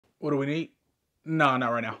What do we need? No,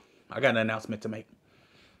 not right now. I got an announcement to make.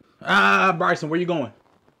 Bryson, where you going?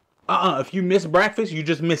 If you missed breakfast, you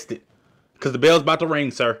just missed it. Because the bell's about to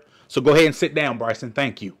ring, sir. So go ahead and sit down, Bryson.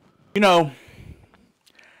 Thank you. You know,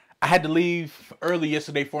 I had to leave early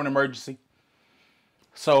yesterday for an emergency.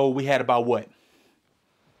 So we had about, what?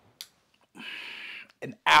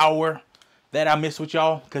 An hour that I missed with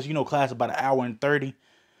y'all. Because, you know, class about 1:30.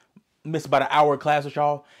 Missed about an hour of class with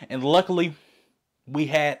y'all. And luckily, we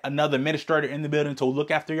had another administrator in the building to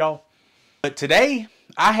look after y'all. But today,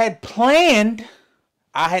 I had planned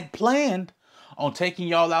on taking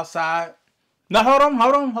y'all outside. Now, hold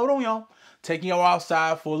on, y'all. Taking y'all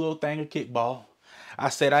outside for a little thing of kickball. I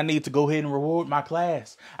said I need to go ahead and reward my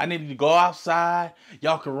class. I needed to go outside.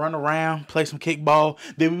 Y'all can run around, play some kickball.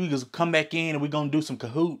 Then we just come back in and we're going to do some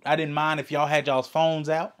Kahoot. I didn't mind if y'all had y'all's phones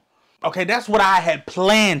out. Okay, that's what I had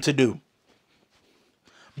planned to do.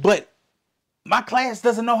 But my class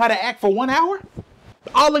doesn't know how to act for 1 hour.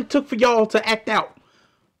 All it took for y'all to act out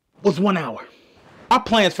was 1 hour. My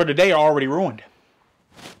plans for today are already ruined.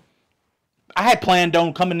 I had planned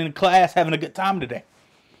on coming into class having a good time today.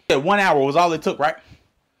 1 hour was all it took, right?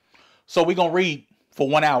 So we're going to read for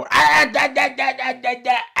 1 hour. I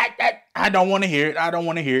don't want to hear it. I don't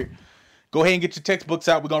want to hear it. Go ahead and get your textbooks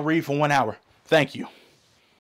out. We're going to read for 1 hour. Thank you.